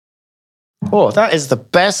Oh, that is the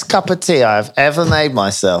best cup of tea I've ever made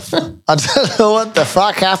myself. I don't know what the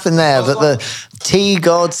fuck happened there, but the tea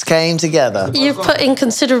gods came together. You've put in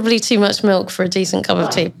considerably too much milk for a decent cup of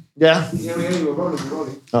tea. Yeah? Yeah, we're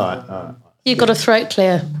rolling. All right. You've got a throat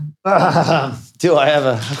clear. Do I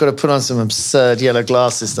ever? I've got to put on some absurd yellow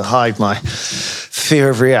glasses to hide my fear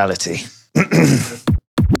of reality.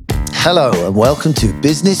 Hello and welcome to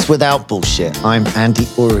Business Without Bullshit. I'm Andy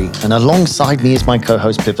Uri and alongside me is my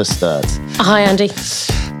co-host Pippa Sturds. Hi, Andy.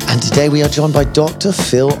 And today we are joined by Dr.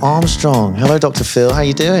 Phil Armstrong. Hello, Dr. Phil. How are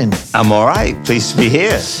you doing? I'm all right. Pleased to be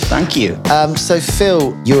here. Thank you. So,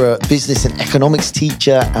 Phil, you're a business and economics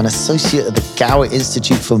teacher and associate at the Gower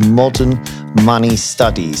Institute for Modern Money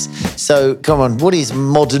Studies. So, come on, what is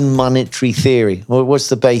modern monetary theory? What's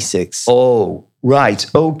the basics? Oh, right.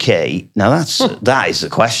 Okay. Now, that is the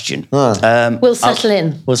question. We'll settle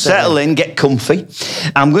in. Settle in, get comfy.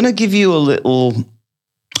 I'm going to give you a little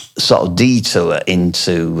sort of detour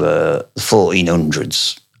into the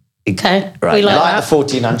 1400s. Okay. Right. We like Like that. the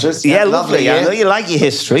 1400s. Yeah, lovely. I yeah. know you like your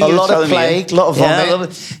history. A You're lot of telling me. plague, a lot of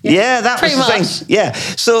vomit. Yeah, that Pretty was the much. thing. Yeah.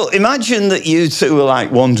 So imagine that you two were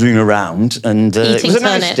like wandering around and it Eating was a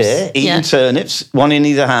nice turnips. day, eating Yeah. turnips, one in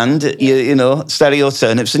either hand, you know, stereo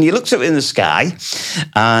turnips, and you looked up in the sky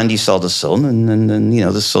and you saw the sun and you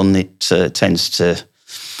know, the sun, it tends to,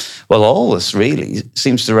 well, always really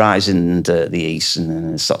seems to rise in the east and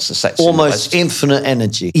then it starts to set. Almost infinite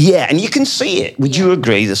energy. Yeah, and you can see it. Would you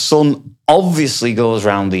agree? The sun obviously goes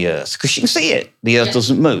around the Earth because you can see it. The Earth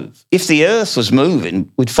doesn't move. If the Earth was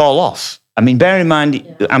moving, we'd fall off. I mean, bear in mind,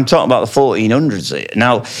 I'm talking about the 1400s here.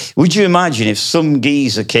 Now, would you imagine if some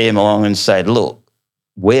geezer came along and said, look,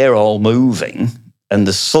 we're all moving and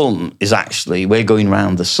the sun is actually, we're going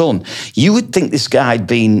round the sun. You would think this guy had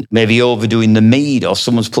been maybe overdoing the mead or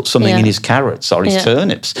someone's put something in his carrots or his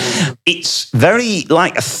turnips. It's very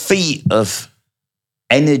like a feat of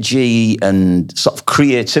energy and sort of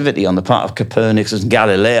creativity on the part of Copernicus and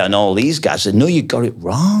Galileo and all these guys said, no, you got it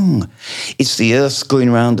wrong. It's the Earth going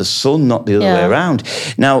around the sun, not the other way around.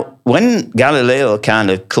 Now, when Galileo kind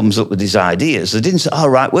of comes up with these ideas, they didn't say, all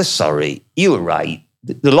right, we're sorry, you were right.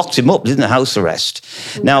 They locked him up, didn't they? House arrest.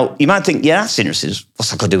 Now, you might think, yeah, that's interesting. What's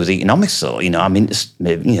that got to do with economics, though? You know, I mean,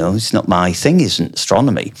 it's not my thing, isn't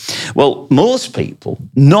astronomy? Well, most people,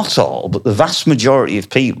 not all, but the vast majority of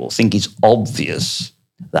people think it's obvious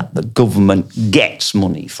that the government gets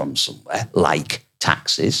money from somewhere, like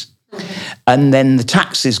taxes, and then the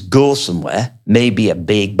taxes go somewhere, maybe a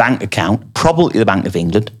big bank account, probably the Bank of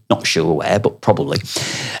England, not sure where, but probably.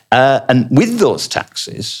 And with those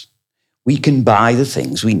taxes, we can buy the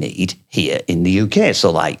things we need here in the UK.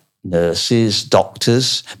 So like nurses,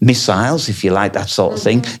 doctors, missiles, if you like, that sort of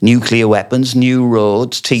thing, nuclear weapons, new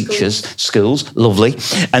roads, teachers, schools, lovely.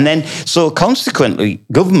 And then, so consequently,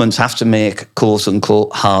 governments have to make quote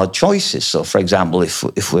unquote hard choices. So for example,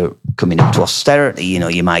 if we're coming up to austerity, you know,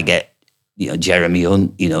 you might get, you know, Jeremy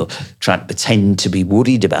Hunt, you know, trying to pretend to be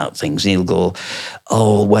worried about things. And he'll go,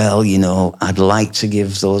 oh, well, you know, I'd like to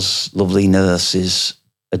give those lovely nurses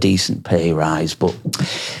a decent pay rise, but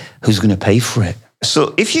who's going to pay for it?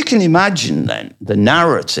 So if you can imagine then, the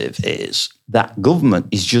narrative is that government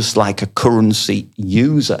is just like a currency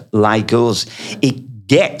user, like us. It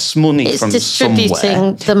gets money from distributing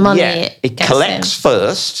somewhere. the money. Yeah, it gets collects in.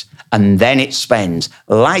 first and then it spends,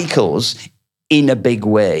 like us, in a big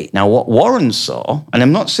way. Now, what Warren saw, and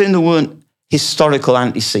I'm not saying there weren't historical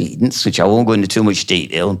antecedents, which I won't go into too much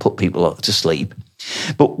detail and put people to sleep,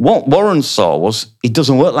 but what Warren saw was it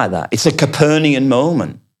doesn't work like that. It's a Copernican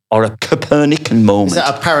moment or a Copernican moment. Is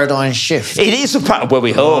that a paradigm shift? It is a well,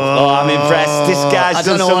 we hope. Oh, I'm impressed. This guy's I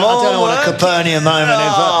don't done know some what a homework. Copernican moment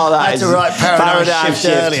is. Oh, I that had is to write paradigm shift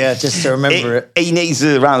earlier just to remember it. He needs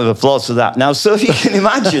a round of applause for that. Now, so if you can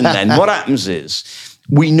imagine then, what happens is,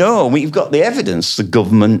 we know, we've got the evidence, the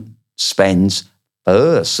government spends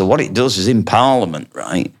first. So what it does is in Parliament,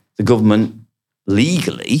 right, the government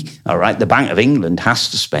legally, all right, the Bank of England has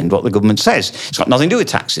to spend what the government says. It's got nothing to do with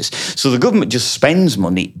taxes. So the government just spends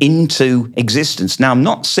money into existence. Now, I'm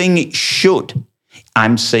not saying it should.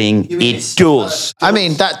 I'm saying it does. I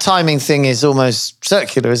mean, that timing thing is almost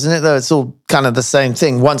circular, isn't it, though? It's all kind of the same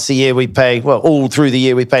thing. Once a year we pay, well, all through the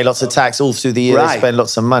year we pay lots of tax, all through the year they spend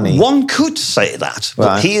lots of money. One could say that,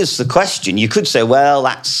 but here's the question. You could say, well,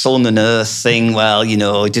 that sun and earth thing, well, you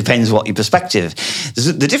know, it depends what your perspective.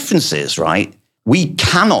 The difference is, right, we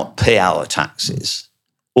cannot pay our taxes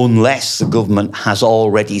unless the government has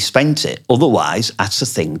already spent it. Otherwise, that's a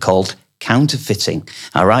thing called counterfeiting.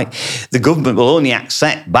 All right. The government will only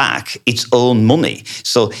accept back its own money.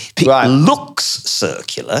 So it looks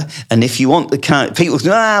circular. And if you want the kind, people say,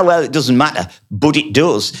 well, it doesn't matter. But it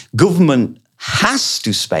does. Government has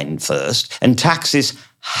to spend first and taxes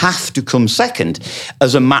have to come second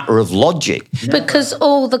as a matter of logic. Because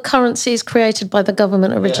all the currency is created by the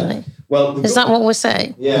government originally. Yeah. Well, is that what we're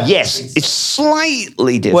saying? Yeah. Yes, it's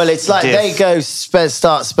slightly different. Well, it's like they go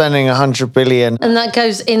start spending 100 billion. And that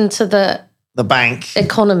goes into the bank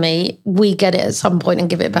economy. We get it at some point and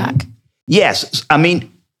give it back. Yes. I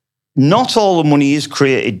mean, not all the money is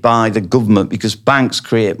created by the government because banks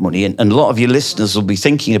create money. And a lot of your listeners will be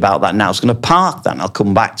thinking about that now. I was going to park that and I'll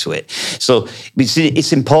come back to it. So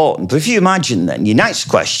it's important. But if you imagine then, your next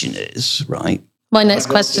question is, right? My next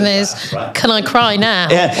question is, can I cry now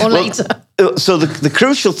or later? So the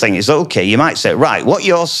crucial thing is, okay, you might say, right, what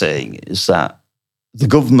you're saying is that the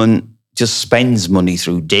government just spends money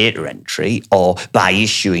through data entry or by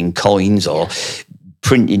issuing coins or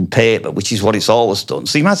printing paper, which is what it's always done.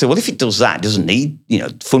 So you might say, well, if it does that, it doesn't need,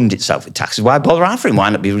 fund itself with taxes. Why bother offering? Why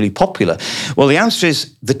not be really popular? Well, the answer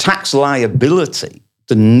is the tax liability,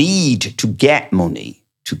 the need to get money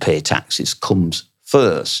to pay taxes comes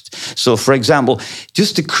first. So, for example,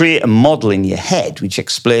 just to create a model in your head which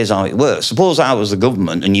explains how it works. Suppose I was the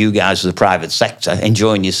government and you guys were the private sector,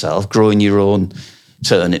 enjoying yourself, growing your own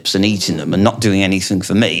turnips and eating them and not doing anything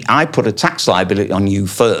for me. I put a tax liability on you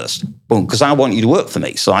first, boom, because I want you to work for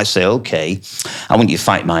me. So I say, okay, I want you to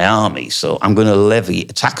fight my army. So I'm going to levy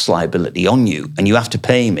a tax liability on you and you have to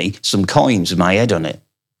pay me some coins with my head on it.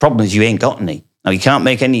 Problem is you ain't got any. Now, you can't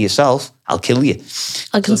make any yourself. I'll kill you.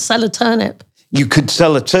 I can sell a turnip. You could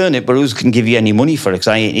sell a turnip, but who's can give you any money for it? Because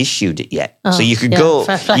I ain't issued it yet. Oh, so you could go.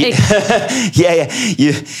 Fair play.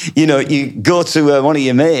 You go to one of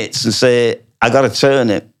your mates and say, I got a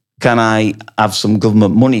turnip. Can I have some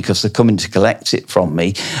government money because they're coming to collect it from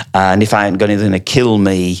me? And if I ain't got anything to kill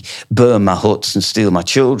me, burn my huts and steal my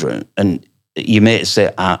children. And your mate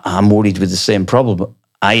say, I'm worried with the same problem, but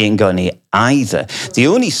I ain't got any either. The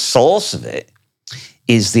only source of it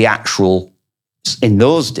is the actual, in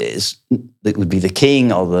those days, it would be the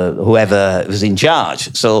king or whoever was in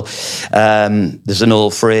charge. So there's an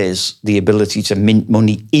old phrase, the ability to mint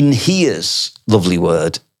money in here's, lovely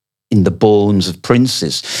word, in the bones of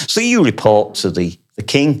princes. So you report to the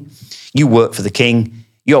king, you work for the king,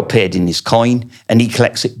 you're paid in his coin, and he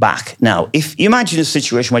collects it back. Now, if you imagine a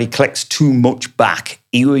situation where he collects too much back,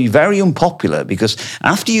 he will be very unpopular because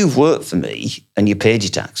after you've worked for me and you paid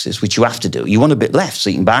your taxes, which you have to do, you want a bit left so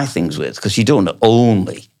you can buy things with because you don't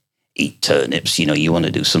only eat turnips, you want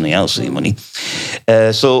to do something else with your money.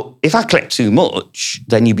 So if I collect too much,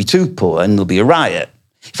 then you'll be too poor and there'll be a riot.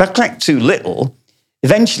 If I collect too little,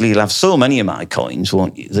 eventually you'll have so many of my coins,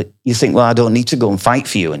 won't you, that you think, well, I don't need to go and fight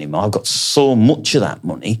for you anymore. I've got so much of that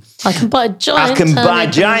money. I can buy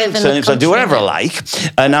giant turnips. I do whatever I like.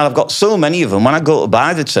 And now I've got so many of them. When I go to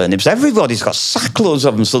buy the turnips, everybody's got sackloads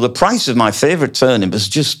of them. So the price of my favourite turnip has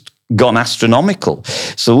just gone astronomical.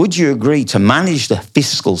 So would you agree to manage the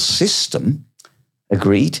fiscal system?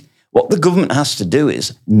 Agreed. What the government has to do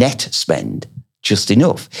is net spend just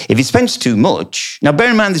enough. If it spends too much, now bear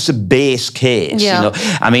in mind this is a base case. Yeah.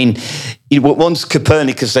 Once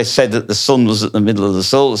Copernicus, they said that the sun was at the middle of the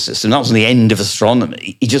solar system. That was the end of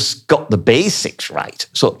astronomy. He just got the basics right.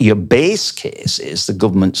 So your base case is the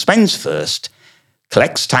government spends first,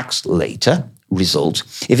 collects tax later. Result.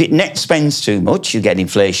 If it net spends too much, you get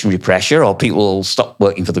inflationary pressure or people will stop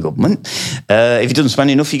working for the government. If it doesn't spend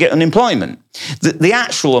enough, you get unemployment. The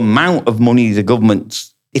actual amount of money the government,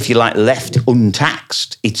 if you like, left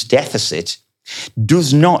untaxed, its deficit,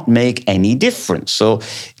 does not make any difference. So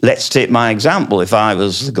let's take my example. If I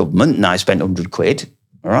was the government and I spent 100 quid,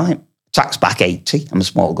 all right, tax back 80, I'm a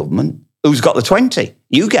small government. Who's got the 20?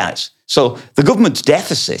 You guys. So the government's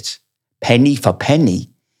deficit, penny for penny,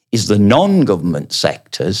 is the non-government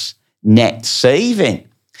sector's net saving.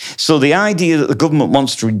 So the idea that the government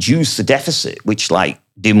wants to reduce the deficit, which like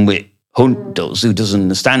Dimwit Hunt does, who doesn't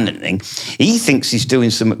understand anything, he thinks he's doing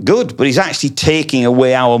something good, but he's actually taking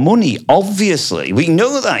away our money, obviously. We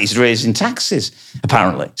know that he's raising taxes,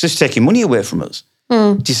 apparently. So he's taking money away from us.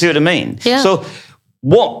 Do you see what I mean? Yeah. So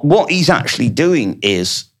what he's actually doing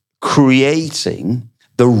is creating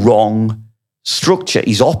the wrong structure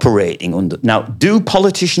he's operating under. Now, do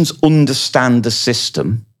politicians understand the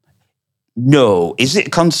system? No. Is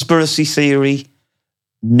it conspiracy theory?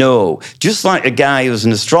 No. Just like a guy who was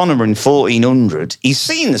an astronomer in 1400, he's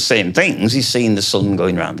seeing the same things. He's seeing the sun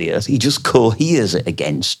going around the earth. He just coheres it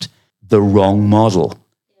against the wrong model.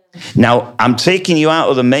 Now, I'm taking you out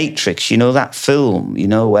of the Matrix. You know that film,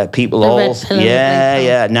 where people The red pill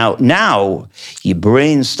and the blue pill. Now your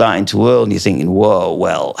brain's starting to whirl and you're thinking, whoa,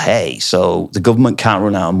 well, hey, so the government can't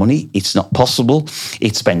run out of money. It's not possible.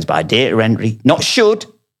 It spends by data entry. Not should,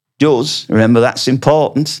 does. Remember, that's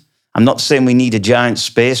important. I'm not saying we need a giant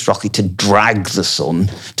space rocket to drag the sun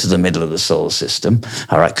to the middle of the solar system,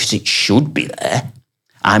 all right, because it should be there.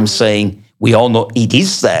 I'm saying we all know it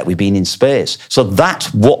is there. We've been in space. So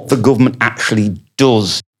that's what the government actually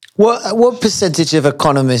does. What percentage of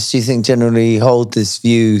economists do you think generally hold this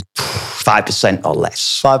view? 5% or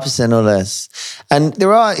less. 5% or less. And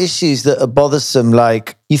there are issues that are bothersome.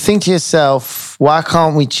 Like, you think to yourself, why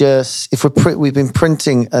can't we just, if we've been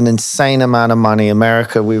printing an insane amount of money.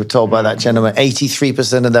 America, we were told by that gentleman,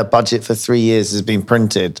 83% of their budget for 3 years has been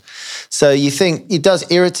printed. So you think it does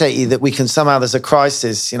irritate you that we can somehow, there's a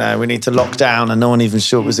crisis, we need to lock down and no one even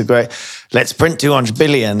sure it was a great, let's print 200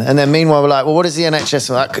 billion. And then meanwhile, we're like, well, what does the NHS,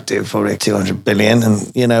 well, that could do probably 200 billion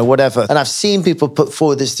and, whatever. And I've seen people put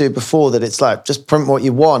forward this theory before that it's like, just print what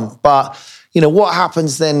you want. But, what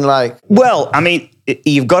happens then like? Well, I mean,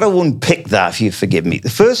 you've got to unpick that, if you forgive me. The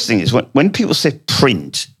first thing is when people say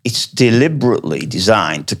print, it's deliberately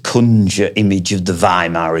designed to conjure image of the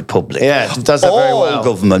Weimar Republic. Yeah, it does that very well.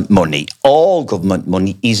 All government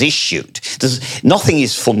money is issued. Nothing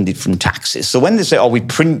is funded from taxes. So when they say, we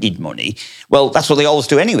printed money, well, that's what they always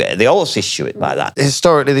do anyway. They always issue it by that.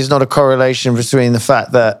 Historically, there's not a correlation between the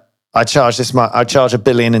fact that I charge $1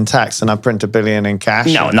 billion in tax and I print $1 billion in cash.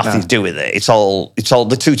 No, nothing to do with it. It's all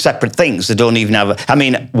the two separate things. They don't even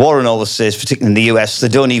have Warren always says, particularly in the US, they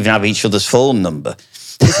don't even have each other's phone number.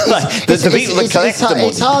 It's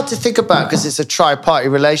hard to think about because it's a tri-party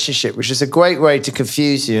relationship, which is a great way to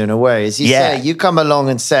confuse you in a way. As you say, you come along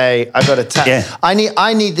and say, "I got a tax. Yeah.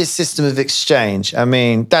 I need this system of exchange." I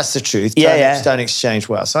mean, that's the truth. Turnips don't exchange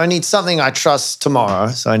well, so I need something I trust tomorrow.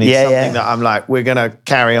 So I need something that I'm like, we're going to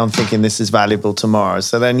carry on thinking this is valuable tomorrow.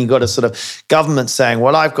 So then you got a sort of government saying,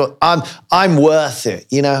 "Well, I'm worth it.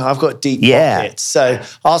 I've got deep pockets, so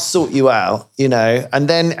I'll sort you out." And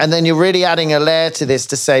then you're really adding a layer to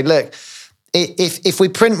this. To say, look, if we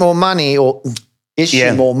print more money or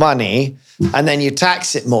issue more money and then you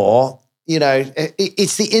tax it more,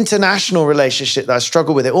 it's the international relationship that I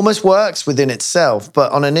struggle with. It almost works within itself,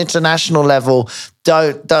 but on an international level,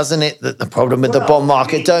 doesn't it? The problem with the bond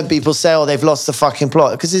market, don't people say, they've lost the fucking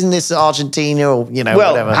plot? Because isn't this Argentina or,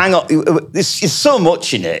 whatever? Hang on. There's so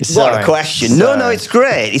much in it. What a question. No, it's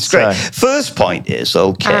great. It's great. First point is,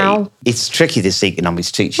 it's tricky, this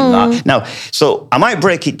economics teaching that. Now, so I might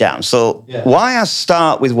break it down. So why I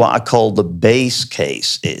start with what I call the base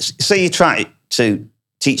case is, say you try to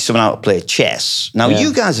teach someone how to play chess. Now,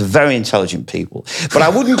 you guys are very intelligent people, but I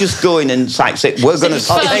wouldn't just go in and say, we're going to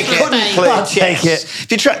play chess.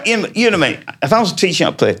 If you try, you know what I mean? If I was teaching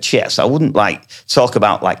how to play chess, I wouldn't talk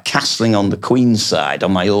about castling on the queen's side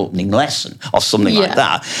on my opening lesson or something like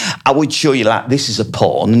that. I would show you this is a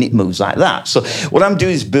pawn and it moves like that. So what I'm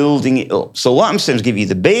doing is building it up. So what I'm saying is give you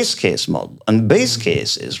the base case model. And the base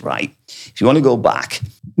case is, if you want to go back,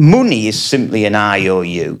 money is simply an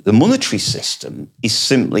IOU. The monetary system is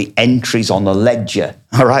simply entries on a ledger.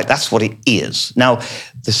 All right, that's what it is. Now,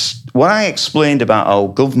 what I explained about how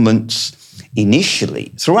governments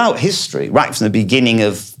initially, throughout history, right from the beginning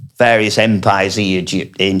of various empires,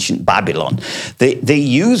 Egypt, ancient Babylon, they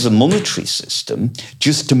use a monetary system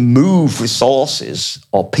just to move resources,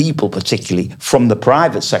 or people particularly, from the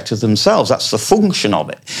private sector themselves. That's the function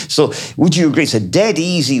of it. So would you agree it's a dead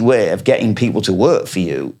easy way of getting people to work for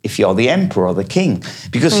you if you're the emperor or the king?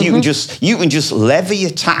 Because you can just levy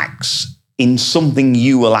a tax in something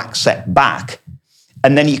you will accept back,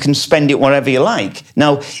 and then you can spend it wherever you like.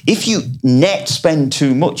 Now, if you net spend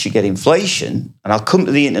too much, you get inflation. And I'll come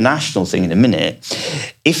to the international thing in a minute.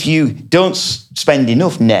 If you don't spend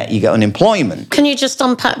enough net, you get unemployment. Can you just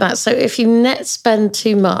unpack that? So if you net spend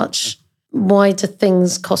too much, why do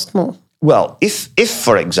things cost more? Well, if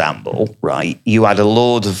for example, you had a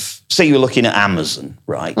load of, say you were looking at Amazon,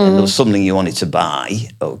 and there was something you wanted to buy,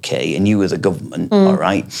 and you were the government, all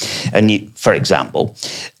right? And you, for example,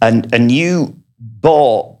 and you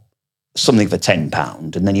bought something for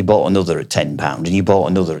 £10 and then you bought another at £10 and you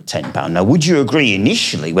bought another at £10. Now, would you agree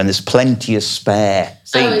initially when there's plenty of spare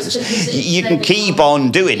things, you can keep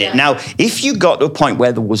on doing it? Now, if you got to a point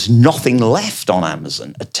where there was nothing left on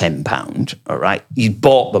Amazon at £10, all right, you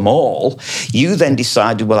bought them all, you then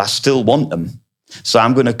decided, well, I still want them. So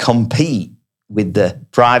I'm going to compete with the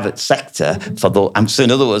private sector for so in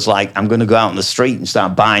other words, I'm going to go out on the street and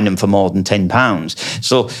start buying them for more than £10.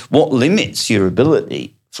 So what limits your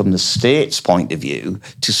ability from the state's point of view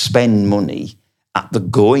to spend money at the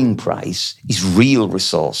going price is real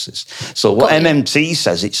resources. So what MMT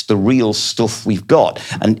says, it's the real stuff we've got.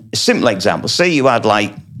 And a simple example, say you had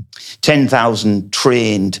like 10,000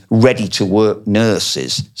 trained, ready-to-work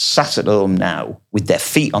nurses sat at home now with their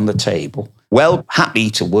feet on the table, well, happy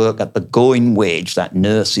to work at the going wage that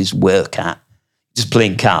nurses work at, just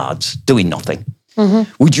playing cards, doing nothing.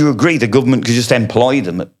 Mm-hmm. Would you agree the government could just employ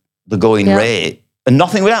them at the going rate and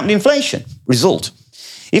nothing would happen to inflation? Result.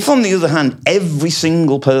 If, on the other hand, every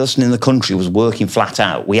single person in the country was working flat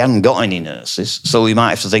out, we hadn't got any nurses, so we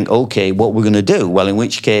might have to think, okay, what we're going to do? Well, in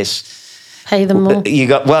which case... Pay them more.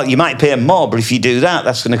 You might pay them more, but if you do that,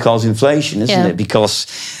 that's going to cause inflation, isn't it?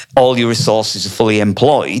 Because all your resources are fully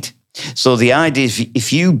employed. So the idea is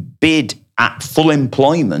if you bid at full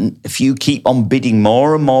employment, if you keep on bidding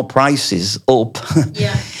more and more prices up,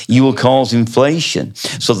 you will cause inflation.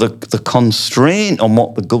 So the constraint on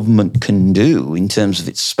what the government can do in terms of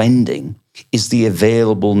its spending is the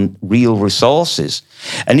available real resources.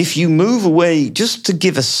 And if you move away, just to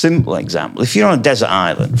give a simple example, if you're on a desert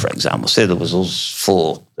island, for example, say there was us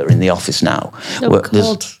four that are in the office now. Oh,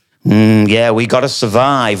 God. We got to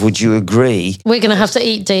survive. Would you agree? We're going to have to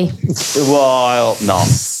eat D. Well, I hope not.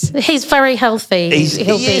 He's very healthy. He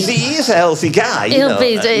is a healthy guy.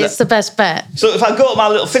 It's the best bet. So if I go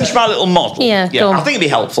to finish my little model, I think it'd be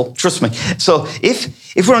helpful. Trust me. So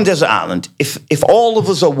if we're on desert island, if all of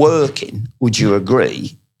us are working, would you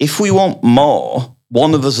agree? If we want more,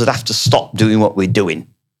 one of us would have to stop doing what we're doing.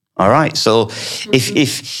 All right. So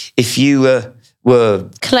if you were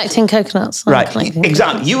collecting coconuts. Exactly.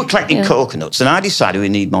 You were collecting coconuts and I decided we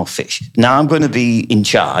need more fish. Now I'm going to be in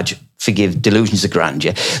charge, forgive delusions of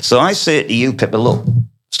grandeur. So I say to you, Pippa, look,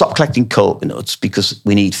 stop collecting coconuts because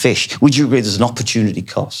we need fish. Would you agree there's an opportunity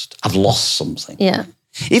cost? I've lost something. Yeah.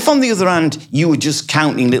 If, on the other hand, you were just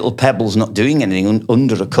counting little pebbles, not doing anything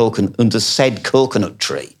under said coconut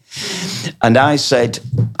tree, and I said,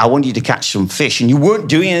 I want you to catch some fish, and you weren't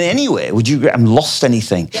doing it anyway, would you agree? I haven't lost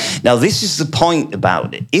anything. Now, this is the point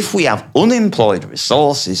about it. If we have unemployed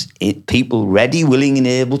resources, people ready, willing, and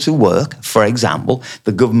able to work, for example,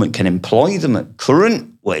 the government can employ them at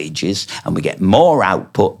current wages, and we get more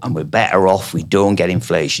output, and we're better off, we don't get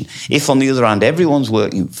inflation. If, on the other hand, everyone's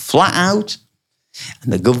working flat out,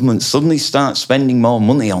 and the government suddenly starts spending more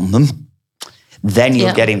money on them, then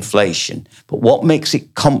you'll get inflation. But what makes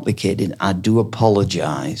it complicated, I do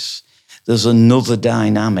apologise, there's another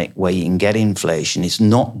dynamic where you can get inflation. It's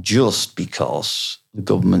not just because the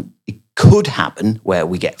government, it could happen where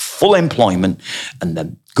we get full employment and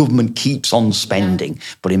the government keeps on spending.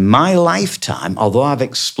 But in my lifetime, although I've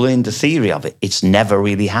explained the theory of it, it's never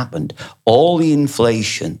really happened. All the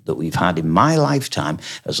inflation that we've had in my lifetime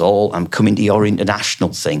I'm coming to your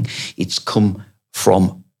international thing, it's come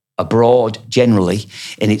from abroad generally,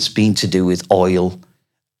 and it's been to do with oil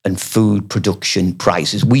and food production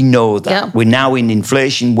prices. We know that. Yeah. We're now in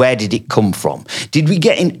inflation. Where did it come from? Did we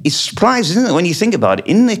get in? It's surprising, isn't it, when you think about it?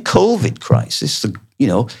 In the COVID crisis,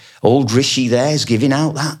 old Rishi there is giving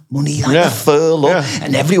out that money, like the furlough,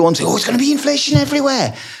 and everyone's saying, it's going to be inflation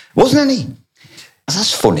everywhere. Wasn't any.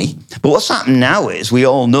 That's funny. But what's happened now is we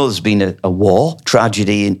all know there's been a war,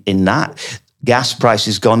 tragedy in that. Gas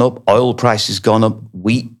prices gone up, oil prices gone up,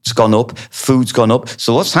 wheat's gone up, food's gone up.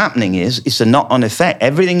 So what's happening is it's a knock-on effect.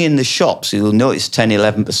 Everything in the shops, you'll notice 10,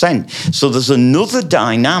 11%. So there's another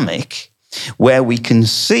dynamic where we can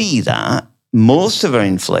see that most of our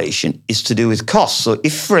inflation is to do with costs. So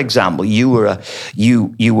if, for example, you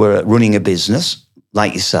were running a business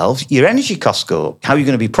like yourself, your energy costs go up. How are you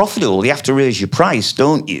going to be profitable? You have to raise your price,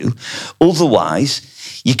 don't you?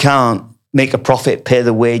 Otherwise, you can't make a profit, pay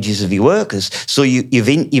the wages of your workers. So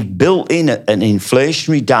you've built in an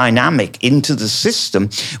inflationary dynamic into the system,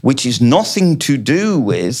 which is nothing to do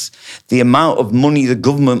with the amount of money the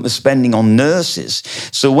government was spending on nurses.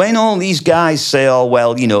 So when all these guys say,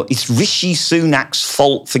 it's Rishi Sunak's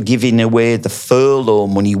fault for giving away the furlough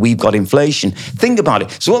money, we've got inflation. Think about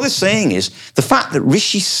it. So what they're saying is the fact that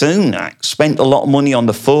Rishi Sunak spent a lot of money on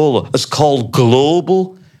the furlough is called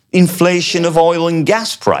global inflation of oil and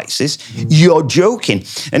gas prices. You're joking.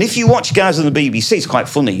 And if you watch guys on the BBC, it's quite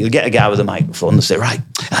funny. You'll get a guy with a microphone and say,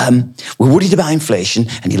 we're worried about inflation.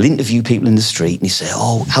 And he'll interview people in the street and he say,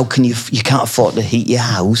 how can you can't afford to heat your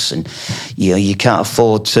house and you can't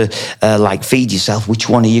afford to feed yourself. Which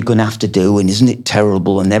one are you going to have to do? And isn't it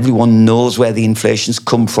terrible? And everyone knows where the inflation's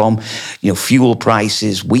come from. Fuel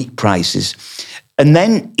prices, wheat prices. And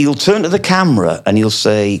then he'll turn to the camera and he'll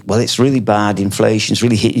say, well, it's really bad. Inflation's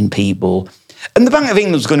really hitting people. And the Bank of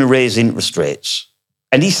England's going to raise interest rates.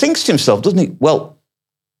 And he thinks to himself, doesn't he, well,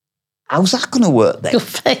 how's that going to work then? Your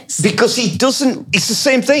face. Because it's the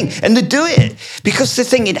same thing. And they do it because they're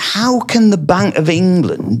thinking, how can the Bank of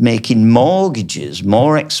England making mortgages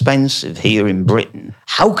more expensive here in Britain,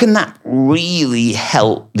 how can that really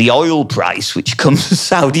help the oil price, which comes from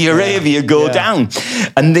Saudi Arabia, go down?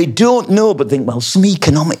 And they don't know, but think, well, some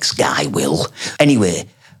economics guy will. Anyway,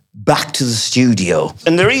 back to the studio.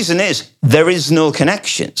 And the reason is there is no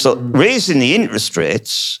connection. So raising the interest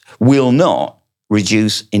rates will not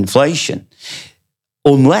reduce inflation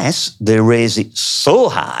unless they raise it so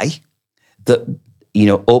high that,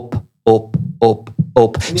 up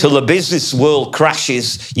till the business world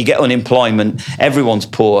crashes, you get unemployment, everyone's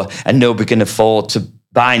poor, and nobody can afford to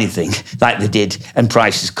buy anything like they did, and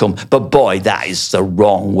prices come. But boy, that is the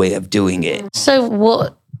wrong way of doing it. So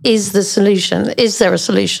what is the solution? Is there a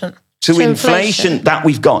solution To inflation that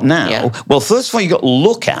we've got now? Yeah. Well, first of all, you've got to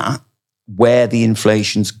look at where the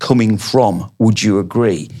inflation's coming from. Would you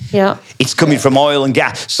agree? Yeah. It's coming from oil and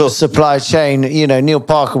gas. So Supply chain, Neil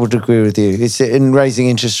Parker would agree with you. It's in raising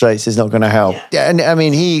interest rates is not going to help. Yeah, and I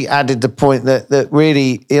mean, he added the point that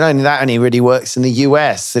really, only really works in the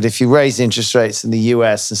US, that if you raise interest rates in the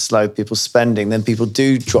US and slow people's spending, then people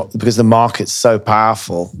do drop, because the market's so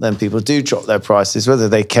powerful, then people do drop their prices, whether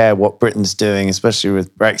they care what Britain's doing, especially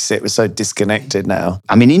with Brexit. We're so disconnected now.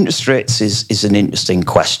 I mean, interest rates is an interesting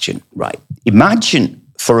question, right? Imagine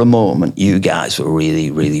for a moment you guys were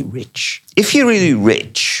really, really rich. If you're really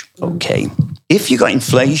rich, okay, if you got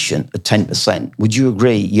inflation at 10%, would you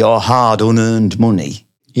agree your hard unearned money?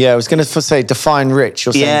 Yeah, I was going to say define rich.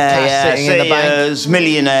 You're saying cash sitting in the bank.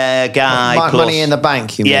 Millionaire guy. plus, Money in the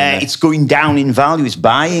bank, you mean? Yeah, it's going down in value. It's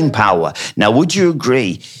buying power. Now, would you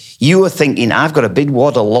agree? You were thinking, I've got a big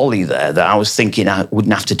wad of lolly there that I was thinking I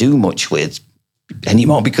wouldn't have to do much with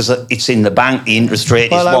anymore because it's in the bank, the interest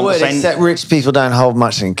rate is 1%. I would, except rich people don't hold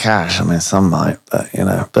much in cash. I mean, some might,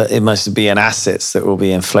 but it must be in assets that will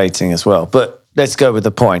be inflating as well. But let's go with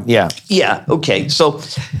the point, yeah. Yeah, okay. So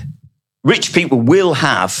rich people will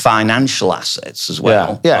have financial assets as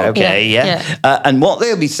well. Yeah, okay, yeah. And what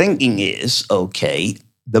they'll be thinking is, okay,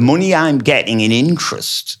 the money I'm getting in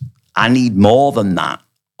interest, I need more than that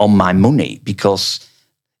on my money because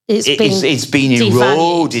it's been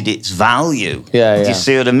eroded its value. Do you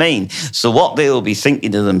see what I mean? So what they'll be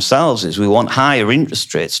thinking to themselves is we want higher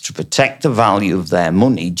interest rates to protect the value of their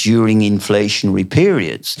money during inflationary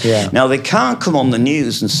periods. Yeah. Now, they can't come on the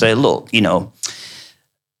news and say, look, I've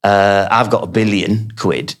got £1 billion,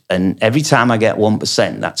 and every time I get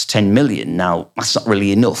 1%, that's 10 million. Now, that's not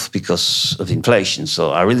really enough because of inflation. So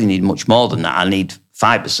I really need much more than that. I need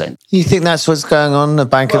 5%. You think that's what's going on, the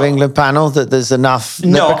Bank of England panel, that there's enough?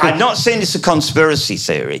 No, I'm not saying it's a conspiracy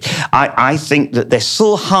theory. I think that they're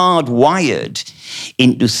so hardwired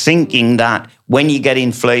into thinking that when you get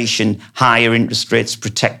inflation, higher interest rates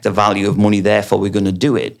protect the value of money, therefore we're going to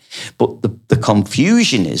do it. But the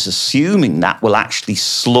confusion is assuming that will actually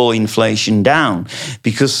slow inflation down,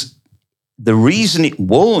 because the reason it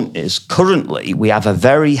won't is currently we have a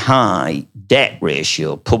very high debt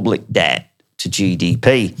ratio, public debt to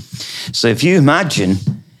GDP. So if you imagine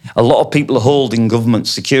a lot of people are holding government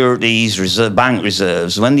securities, bank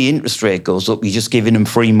reserves. When the interest rate goes up, you're just giving them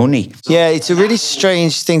free money. Yeah, it's a really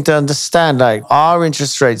strange thing to understand. Like, our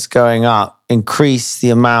interest rates going up increase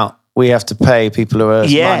the amount we have to pay people who earn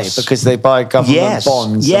money because they buy government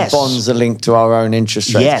bonds. And bonds are linked to our own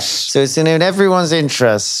interest rates. Yes. So it's in everyone's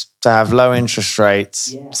interest to have low interest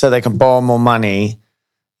rates so they can borrow more money.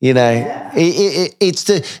 It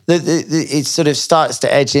sort of starts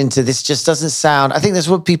to edge into this. Just doesn't sound. I think that's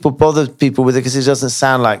what bother people with it, because it doesn't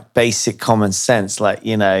sound like basic common sense. Like,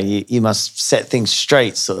 you must set things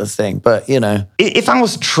straight, sort of thing. But if I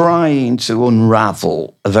was trying to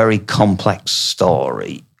unravel a very complex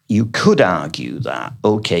story, you could argue that,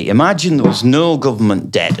 okay, imagine there was no government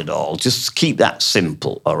debt at all. Just keep that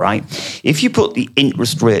simple, all right? If you put the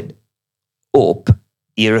interest rate up,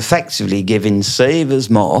 you're effectively giving savers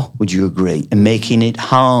more, would you agree, and making it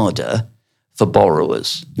harder for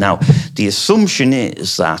borrowers. Now, the assumption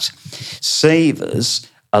is that savers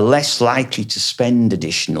are less likely to spend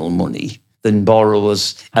additional money than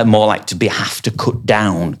borrowers are more likely to have to cut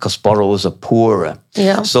down because borrowers are poorer.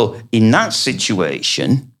 Yeah. So in that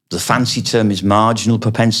situation, the fancy term is marginal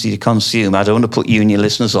propensity to consume. I don't want to put you and your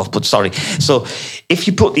listeners off, but sorry. So if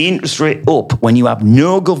you put the interest rate up when you have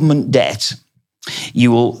no government debt, you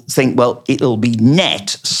will think, well, it'll be net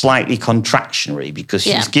slightly contractionary because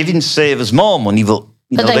she's giving savers more money, but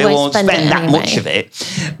they won't spend that much of it.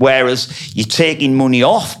 Whereas you're taking money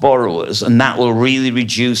off borrowers, and that will really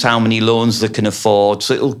reduce how many loans they can afford.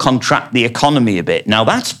 So it'll contract the economy a bit. Now,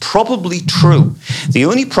 that's probably true. The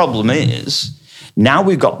only problem is Now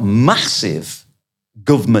we've got massive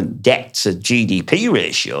government debt to GDP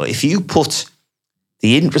ratio. If you put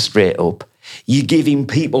the interest rate up, you're giving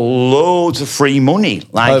people loads of free money,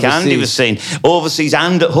 like Overseas. Andy was saying, overseas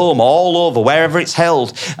and at home, all over, wherever it's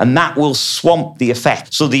held, and that will swamp the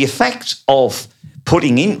effect. So the effect of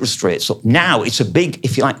putting interest rates up now, it's a big,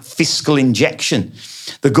 if you like, fiscal injection.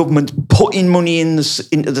 The government putting money into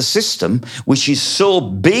the system, which is so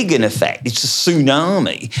big in effect, it's a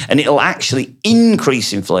tsunami, and it'll actually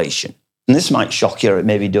increase inflation. And this might shock you, or it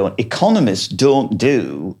maybe don't. Economists don't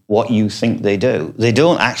do what you think they do. They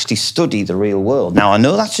don't actually study the real world. Now, I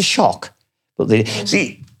know that's a shock, but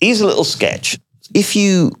see, here's a little sketch. If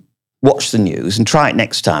you watch the news and try it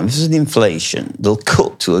next time, if there's an inflation, they'll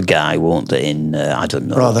cut to a guy, won't they, in, I don't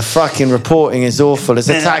know. Bro, the fucking reporting is awful. As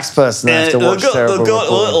a tax person, I have to watch terrible They'll go to a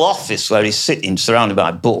reporting. little office where he's sitting surrounded by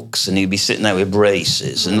books, and he'll be sitting there with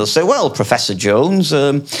braces, and they'll say, well, Professor Jones,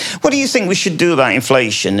 what do you think we should do about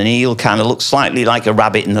inflation? And he'll kind of look slightly like a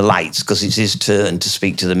rabbit in the lights because it's his turn to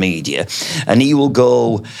speak to the media. And he will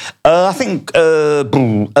go, I think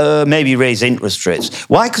maybe raise interest rates.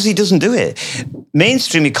 Why? Because he doesn't do it.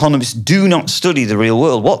 Mainstream economists do not study the real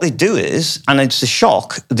world. What they do is, and it's a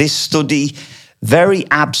shock, they study very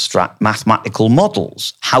abstract mathematical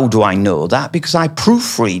models. How do I know that? Because I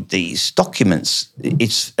proofread these documents.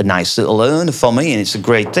 It's a nice little earner for me, and it's a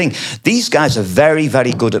great thing. These guys are very,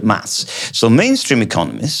 very good at maths. So mainstream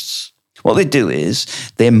economists, what they do is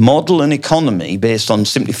they model an economy based on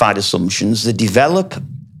simplified assumptions. They develop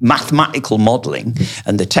mathematical modeling,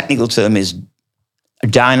 and the technical term is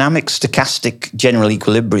dynamic stochastic general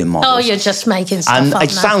equilibrium models. Oh, you're just making stuff and up it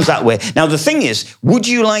now. sounds that way. Now, the thing is, would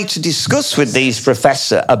you like to discuss with these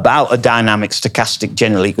professor about a dynamic stochastic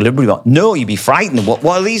general equilibrium model? No, you'd be frightened. What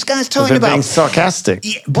are these guys talking They're being about? sarcastic.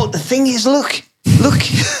 Yeah, but the thing is, look.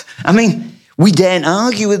 I mean, we daren't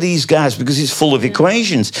argue with these guys because it's full of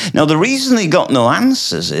equations. Now, the reason they got no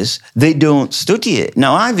answers is they don't study it.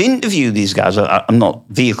 Now, I've interviewed these guys. I'm not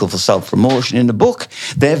vehicle for self-promotion in the book.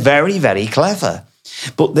 They're very, very clever.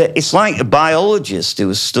 But it's like a biologist who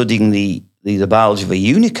was studying the biology of a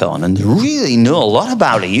unicorn, and they really know a lot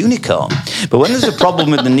about a unicorn. But when there's a problem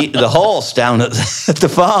with the horse down at the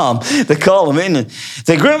farm, they call them in. And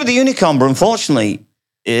they agree with the unicorn, but unfortunately,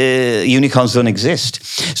 unicorns don't exist.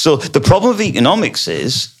 So the problem of economics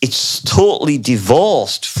is it's totally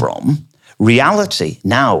divorced from reality.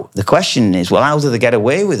 Now, the question is, well, how do they get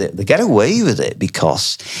away with it? They get away with it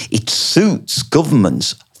because it suits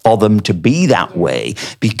governments for them to be that way,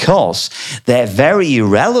 because their very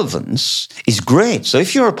irrelevance is great. So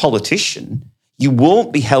if you're a politician, you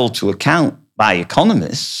won't be held to account by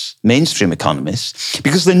economists, mainstream economists,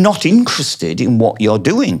 because they're not interested in what you're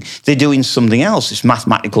doing. They're doing something else. It's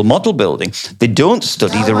mathematical model building. They don't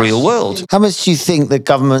study the real world. How much do you think that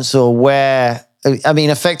governments are aware? I mean,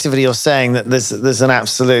 effectively, you're saying that there's an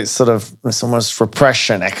absolute sort of almost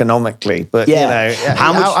repression economically, but Yeah. you know,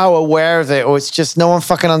 How how aware of it, or it's just no one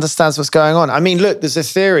fucking understands what's going on. I mean, look, there's a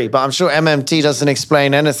theory, but I'm sure MMT doesn't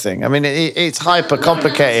explain anything. I mean, it's hyper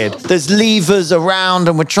complicated. There's levers around,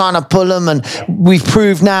 and we're trying to pull them, and we've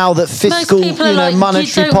proved now that fiscal, Most people are like,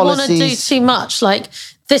 monetary you don't want to do policies. too much. Like,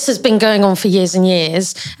 this has been going on for years and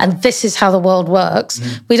years, and this is how the world works.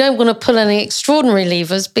 We don't want to pull any extraordinary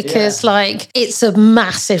levers because, like, it's a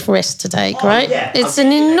massive risk to take, right? yeah. It's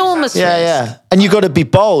an enormous risk. Yeah. And you got to be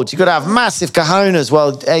bold. You got to have massive cojones.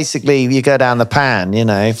 Well, basically, you go down the pan,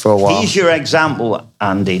 for a while. Here's your example,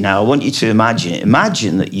 Andy. Now, I want you to imagine it.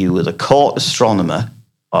 Imagine that you were the court astronomer,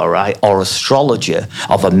 all right, or astrologer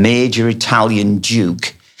of a major Italian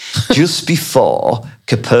duke just before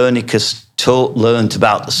Copernicus learned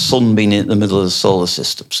about the sun being in the middle of the solar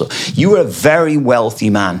system. So you were a very wealthy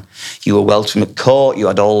man. You were welcome at court. You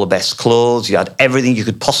had all the best clothes. You had everything you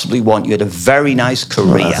could possibly want. You had a very nice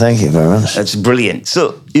career. Well, thank you very much. That's brilliant.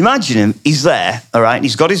 So imagine him. He's there, all right, and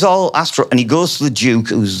he's got his all and he goes to the Duke,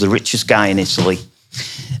 who's the richest guy in Italy,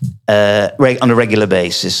 on a regular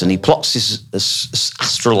basis, and he plots his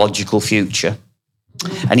astrological future,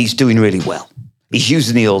 and he's doing really well. He's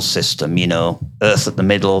using the old system, Earth at the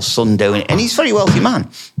middle, sun doing it, and he's a very wealthy man.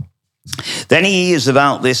 Then he hears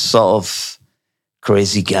about this sort of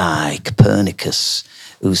crazy guy, Copernicus,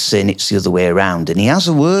 who's saying it's the other way around. And he has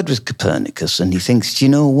a word with Copernicus, and he thinks, do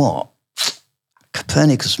you know what?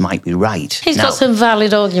 Copernicus might be right. He's got some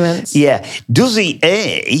valid arguments. Yeah. Does he,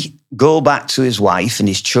 A, go back to his wife and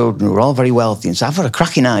his children, who are all very wealthy, and say, I've got a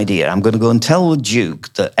cracking idea. I'm going to go and tell the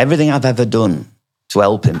Duke that everything I've ever done to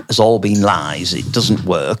help him has all been lies. It doesn't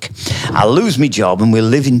work. I'll lose my job and we'll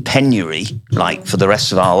live in penury, like, for the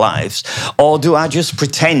rest of our lives. Or do I just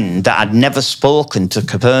pretend that I'd never spoken to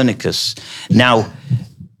Copernicus? Now,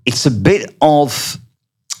 it's a bit of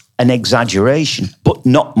an exaggeration, but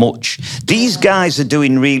not much. These guys are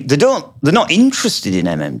doing they're not interested in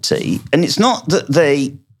MMT, and it's not that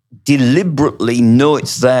they deliberately know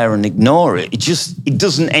it's there and ignore it. It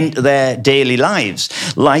doesn't enter their daily lives.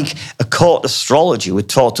 Like a court astrologer would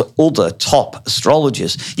talk to other top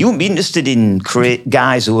astrologers. You wouldn't be interested in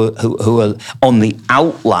guys who are on the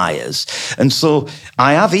outliers. And so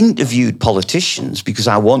I have interviewed politicians because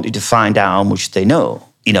I wanted to find out how much they know.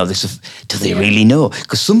 You know, do they really know?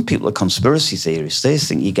 Because some people are conspiracy theorists. They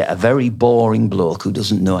think you get a very boring bloke who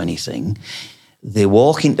doesn't know anything. They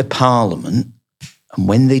walk into Parliament, and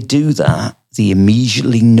when they do that, they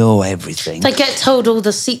immediately know everything. They get told all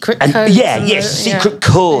the secret codes. Secret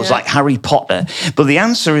codes like Harry Potter. But the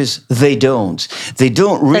answer is they don't. They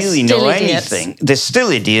don't really know anything. They're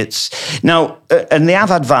still idiots. Now, and they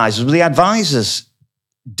have advisors, but the advisors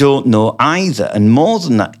don't know either. And more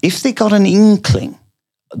than that, if they got an inkling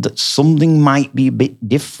that something might be a bit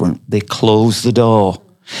different, they close the door.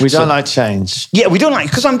 We don't like change. Yeah, we don't like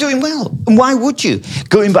it because I'm doing well. And why would you?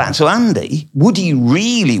 Going back to Andy, would he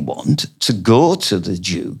really want to go to the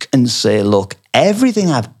Duke and say, look, everything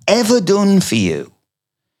I've ever done for you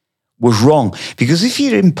was wrong? Because if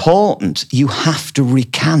you're important, you have to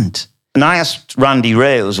recant. And I asked Randy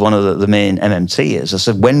Ray, who's one of the main MMTers, I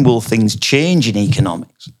said, when will things change in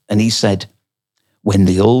economics? And he said, when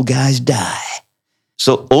the old guys die.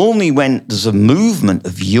 So only when there's a movement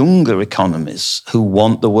of younger economists who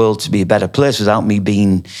want the world to be a better place, without me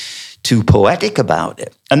being too poetic about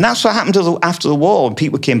it. And that's what happened after the war. When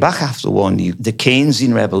people came back after the war, and the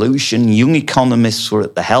Keynesian revolution, young economists were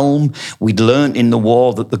at the helm. We'd learned in the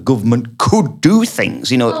war that the government could do things.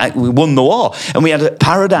 You know, we won the war. And we had a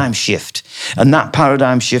paradigm shift. And that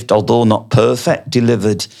paradigm shift, although not perfect,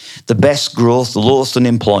 delivered the best growth, the lowest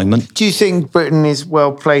unemployment. Do you think Britain is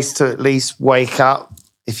well placed to at least wake up?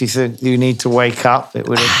 If you think you need to wake up, it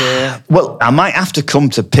would appear. Well, I might have to come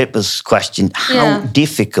to Pippa's question. How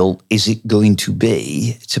difficult is it going to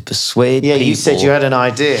be to persuade people? Yeah, you said you had an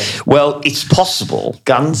idea. Well, it's possible.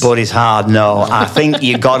 Guns? But it's hard, no. I think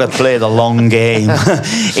you've got to play the long game.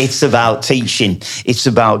 It's about teaching. It's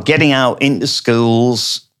about getting out into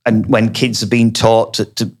schools, and when kids are being taught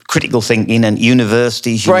to critical thinking, and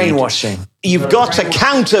universities. Brainwashing. You've got to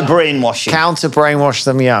counter brainwashing. Counter brainwash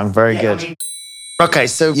them young. Very good. Okay,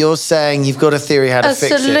 so you're saying you've got a theory how to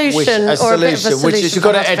fix it. Which is you've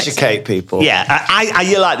got to educate people. Yeah,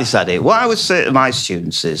 I like this idea. What I would say to my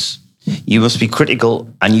students is, you must be critical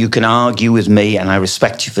and you can argue with me, and I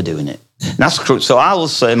respect you for doing it. And that's true. So I will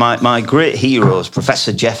say my great hero is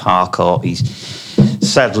Professor Jeff Harcourt.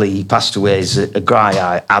 Sadly, he passed away. He's a guy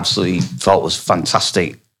I absolutely thought was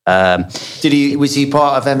fantastic. Was he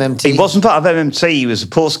part of MMT? He wasn't part of MMT. He was a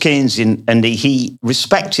post-Keynesian, and he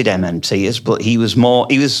respected MMTers, but he was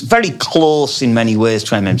very close in many ways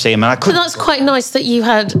to MMT. But that's quite nice that you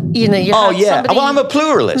had, somebody well, I'm a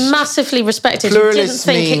pluralist. Massively respected. Pluralist who didn't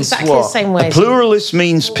think means exactly what? the same way. A pluralist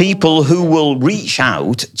means people who will reach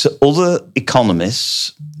out to other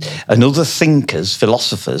economists and other thinkers,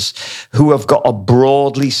 philosophers, who have got a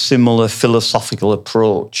broadly similar philosophical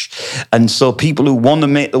approach. And so people who want to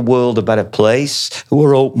make the world a better place, who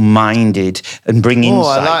are open-minded and bring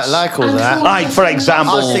insights. I like all that. Like, for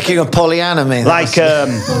example... I was thinking of Pollyanna.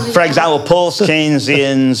 For example,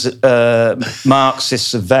 post-Keynesians,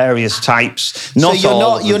 Marxists of various types.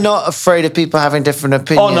 You're not afraid of people having different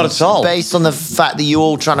opinions? Oh, not at all. Based on the fact that you're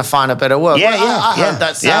all trying to find a better world. I heard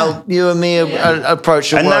that's how you and me approach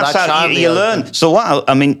the world. And that's how you learn. So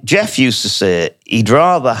Jeff used to say he'd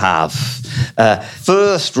rather have a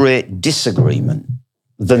first-rate disagreement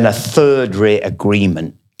than a third-rate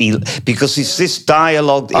agreement. Because it's this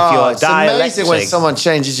dialogue. It's amazing when someone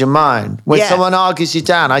changes your mind. When someone argues you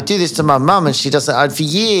down. I do this to my mum, and she does it for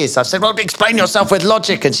years. I've said, well, explain yourself with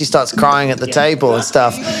logic. And she starts crying at the table and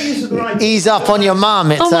stuff. Ease up on your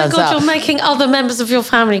mum, it turns out. Oh my God, you're making other members of your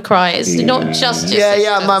family cry. It's not just your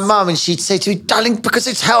sisters. My mum. And she'd say to me, darling, because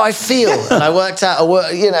it's how I feel. And I worked out,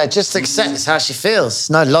 just accept it's how she feels.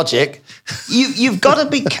 No logic. You've got to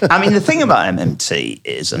be... the thing about MMT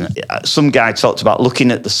is, and some guy talked about looking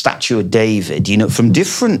at the statue of David, from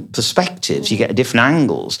different perspectives, you get different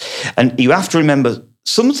angles. And you have to remember,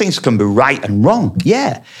 some things can be right and wrong,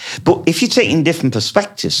 but if you're taking different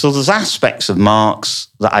perspectives, so there's aspects of Marx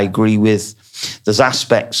that I agree with, there's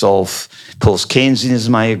aspects of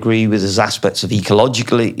post-Keynesianism I agree with, there's aspects of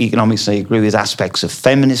ecological economics I agree with, aspects of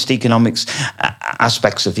feminist economics,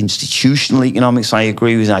 aspects of institutional economics I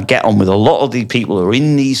agree with. I get on with a lot of the people who are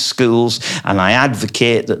in these schools, and I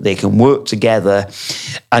advocate that they can work together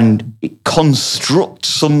and construct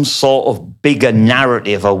some sort of bigger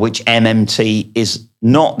narrative of which MMT is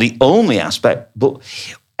not the only aspect, but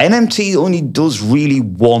MMT only does really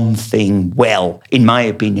one thing well, in my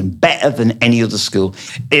opinion, better than any other school.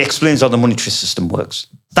 It explains how the monetary system works.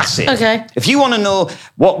 That's it. Okay. If you want to know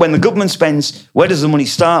when the government spends, where does the money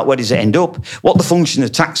start, where does it end up, what the function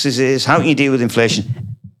of taxes is, how can you deal with inflation,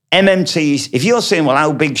 MMTs, if you're saying, well,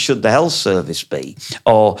 how big should the health service be?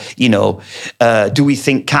 Or, do we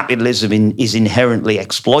think capitalism is inherently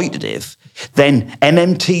exploitative? Then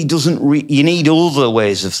MMT doesn't. You need other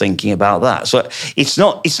ways of thinking about that. So it's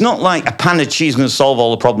not like a pan of cheese is going to solve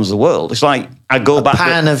all the problems of the world. It's like I go back. A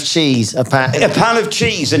pan of cheese, a pan of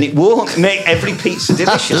cheese, and it won't make every pizza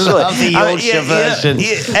delicious. I love the Yorkshire version.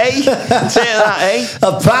 Say that, eh?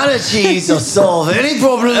 A pan of cheese will solve any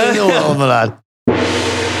problem in the world, my lad.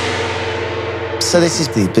 So this is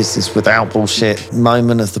the business without bullshit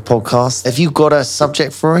moment of the podcast. Have you got a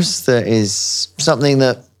subject for us that is something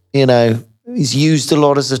that, is used a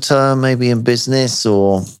lot as a term, maybe in business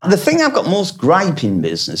or... The thing I've got most gripe in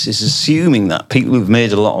business is assuming that people who've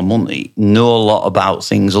made a lot of money know a lot about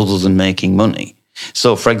things other than making money.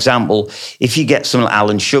 So, for example, if you get someone like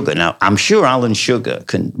Alan Sugar, now, I'm sure Alan Sugar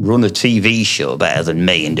can run a TV show better than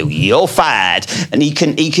me and do You're Fired, and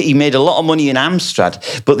he made a lot of money in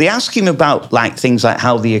Amstrad, but they ask him about things like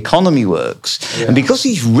how the economy works, and because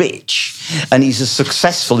he's rich and he's a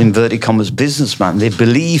successful, inverted commas, businessman, they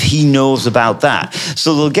believe he knows about that.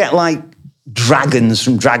 So they'll get dragons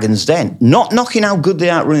from Dragon's Den, not knocking how good they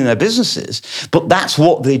are at running their businesses, but that's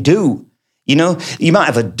what they do. You might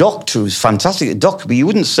have a doctor who's fantastic at doctor, but you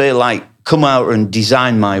wouldn't say, come out and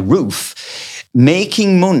design my roof.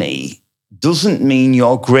 Making money doesn't mean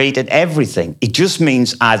you're great at everything. It just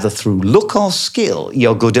means either through luck or skill,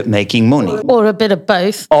 you're good at making money. Or a bit of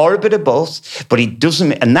both. But it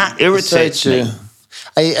doesn't, and that irritates me.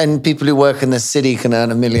 And people who work in the city can earn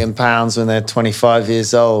 £1 million when they're 25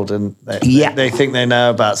 years old, and they think they know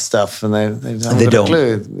about stuff, and they don't. A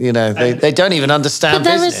clue. They don't even understand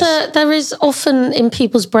business. There is often in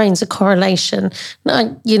people's brains a correlation.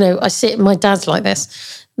 I see it in my dad's like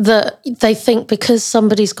this, that they think because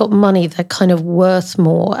somebody's got money, they're kind of worth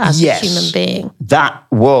more as a human being.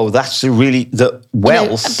 That's really the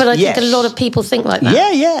wealth. But I think a lot of people think like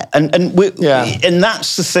that. Yeah. And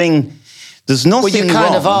that's the thing. There's nothing Well, you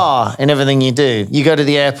kind of are in everything you do. You go to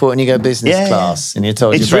the airport and you go business class, and you're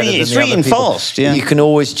told it's reinforced. Yeah, you can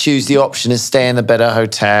always choose the option of stay in the better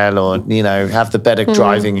hotel, or have the better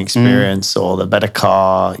driving experience, or the better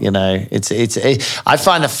car. I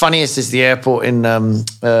find the funniest is the airport in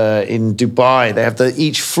Dubai. They have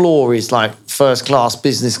each floor is like first class,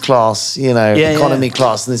 business class, economy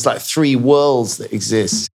class, and there's 3 worlds that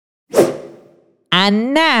exist.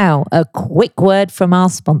 And now a quick word from our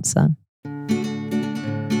sponsor.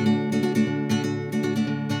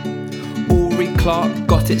 Clark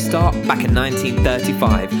got its start back in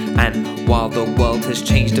 1935, and while the world has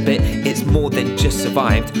changed a bit, it's more than just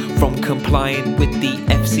survived. From complying with the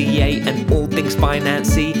FCA and all things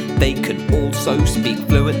financy, they can also speak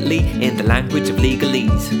fluently in the language of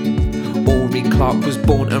legalese. Ori Clark was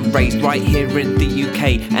born and raised right here in the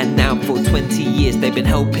UK, and now for 20 years they've been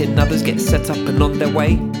helping others get set up and on their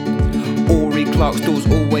way. Ori Clark's doors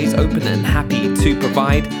always open and happy to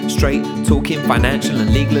provide straight talking financial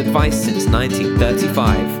and legal advice since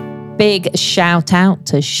 1935. Big shout out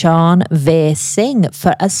to Sean Veer Singh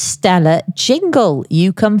for a stellar jingle.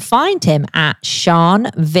 You can find him at Sean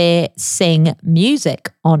Veer Singh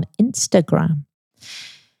Music on Instagram.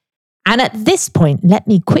 And at this point, let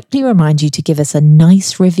me quickly remind you to give us a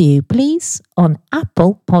nice review, please, on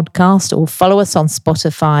Apple Podcast, or follow us on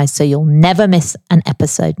Spotify so you'll never miss an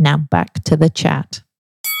episode. Now back to the chat.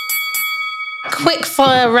 Quick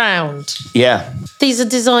fire round. Yeah. These are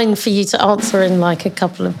designed for you to answer in a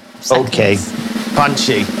couple of seconds. Okay.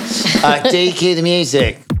 Punchy. D, cue the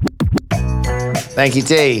music. Thank you,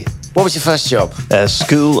 D. What was your first job?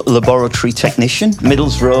 School laboratory technician,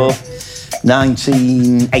 Middlesbrough,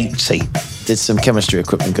 1980. Did some chemistry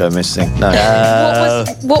equipment go missing? No.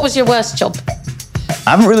 What was your worst job?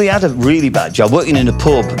 I haven't really had a really bad job. Working in a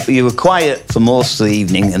pub, you were quiet for most of the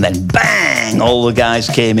evening, and then bang, all the guys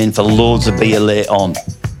came in for loads of beer late on.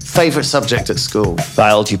 Favourite subject at school?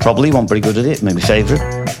 Biology, probably. Wasn't very good at it. Maybe favourite.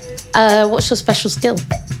 What's your special skill?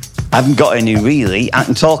 I haven't got any really. I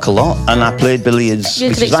can talk a lot, and I played billiards. You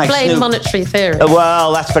can explain monetary theory.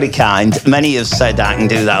 Well, that's very kind. Many have said I can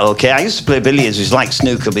do that okay. I used to play billiards, which is like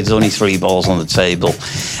snooker, but there's only 3 balls on the table.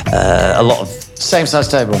 A lot of... Same size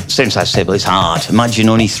table? Same size table. It's hard. Imagine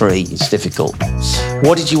only 3. It's difficult.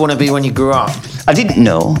 What did you want to be when you grew up? I didn't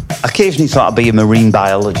know. I occasionally thought I'd be a marine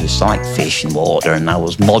biologist. I like fish and water, and I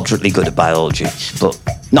was moderately good at biology, but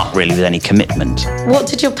not really with any commitment. What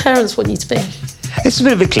did your parents want you to be? It's a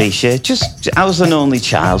bit of a cliche. I was an only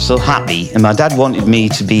child, so happy. And my dad wanted me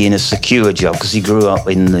to be in a secure job because he grew up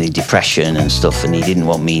in the Depression and stuff, and he didn't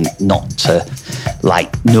want me not to,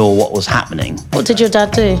 know what was happening. What did your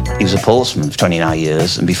dad do? He was a postman for 29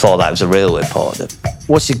 years, and before that, he was a railway porter.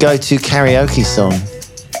 What's your go-to karaoke song?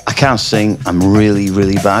 I can't sing. I'm really,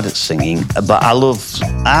 really bad at singing. But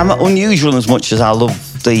I'm unusual as much as I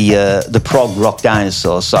love the prog rock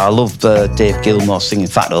dinosaurs. So I love Dave Gilmour singing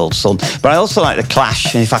Fat Old Son. But I also like The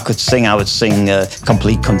Clash. And if I could sing, I would sing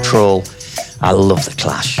Complete Control. I love The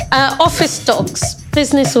Clash. Office dogs,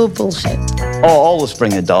 business or bullshit? Oh, always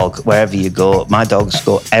bring a dog wherever you go. My dogs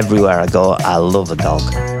go everywhere I go. I love a dog.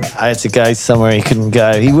 I had to go somewhere he couldn't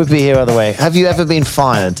go. He would be here other way. Have you ever been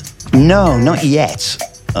fired? No, not yet.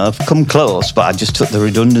 I've come close, but I just took the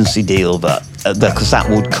redundancy deal, because that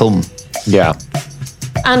would come. Yeah.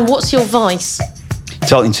 And what's your vice?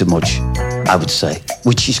 Talking too much, I would say,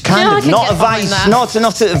 which is kind of not a vice, not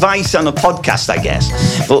a vice on a podcast, I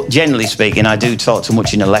guess. But generally speaking, I do talk too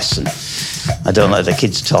much in a lesson. I don't let the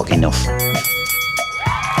kids talk enough.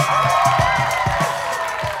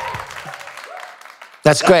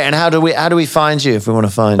 That's great. And how do we find you if we want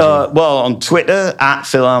to find you? Well, on Twitter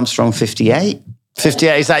 @PhilArmstrong58.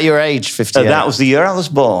 58, is that your age, 58? That was the year I was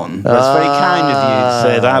born. That's very kind of you to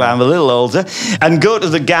say that. I'm a little older. And go to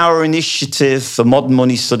the Gower Initiative for Modern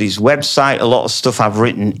Money Studies website. A lot of stuff I've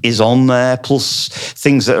written is on there, plus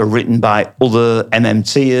things that are written by other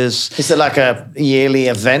MMTers. Is it like a yearly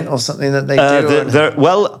event or something that they do?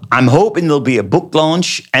 Well, I'm hoping there'll be a book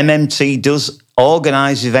launch. MMT does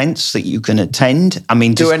organise events that you can attend. I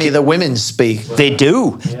mean, do any of the women speak? They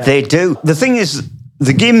do. Yeah. They do. The thing is,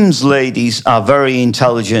 the GIMS ladies are very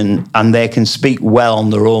intelligent and they can speak well on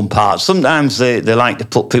their own part. Sometimes they like to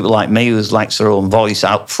put people like me who likes their own voice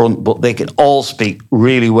out front, but they can all speak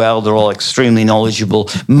really well. They're all extremely knowledgeable.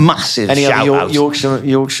 Massive Any shout other out. Yorkshire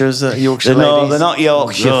ladies? No, they're not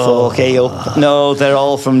Yorkshire folk. No, they're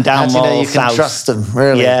all from down more south. How do you know you south. can trust them,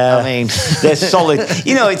 really? Yeah. I mean, they're solid.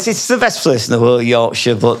 It's the best place in the world,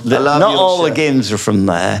 Yorkshire, but not all the GIMS are from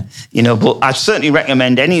there. But I certainly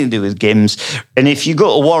recommend anything to do with GIMS. And if you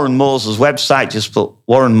go to Warren Mosley's website, just put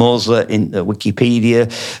Warren Mosley in Wikipedia,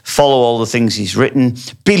 follow all the things he's written.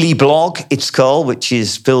 Billy Blog, it's called, which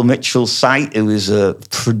is Bill Mitchell's site, who is a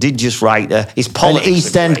prodigious writer. His politics an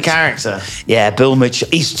East End character. Yeah, Bill Mitchell.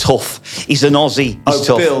 He's tough. He's an Aussie. He's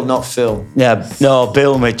tough. Bill, not Phil. Yeah, no,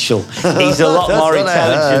 Bill Mitchell. He's a lot more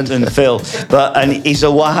intelligent than Phil, and he's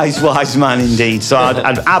a wise man indeed. So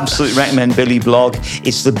I'd absolutely recommend Billy Blog.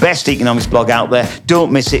 It's the best economics blog out there.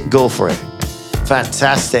 Don't miss it. Go for it.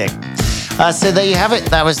 Fantastic. So there you have it.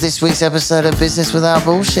 That was this week's episode of Business Without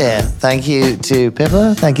Bullshit. Thank you to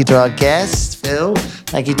Pippa. Thank you to our guest, Phil.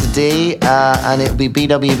 Thank you to Dee. And it'll be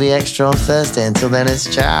BWB Extra on Thursday. Until then,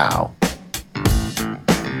 it's ciao.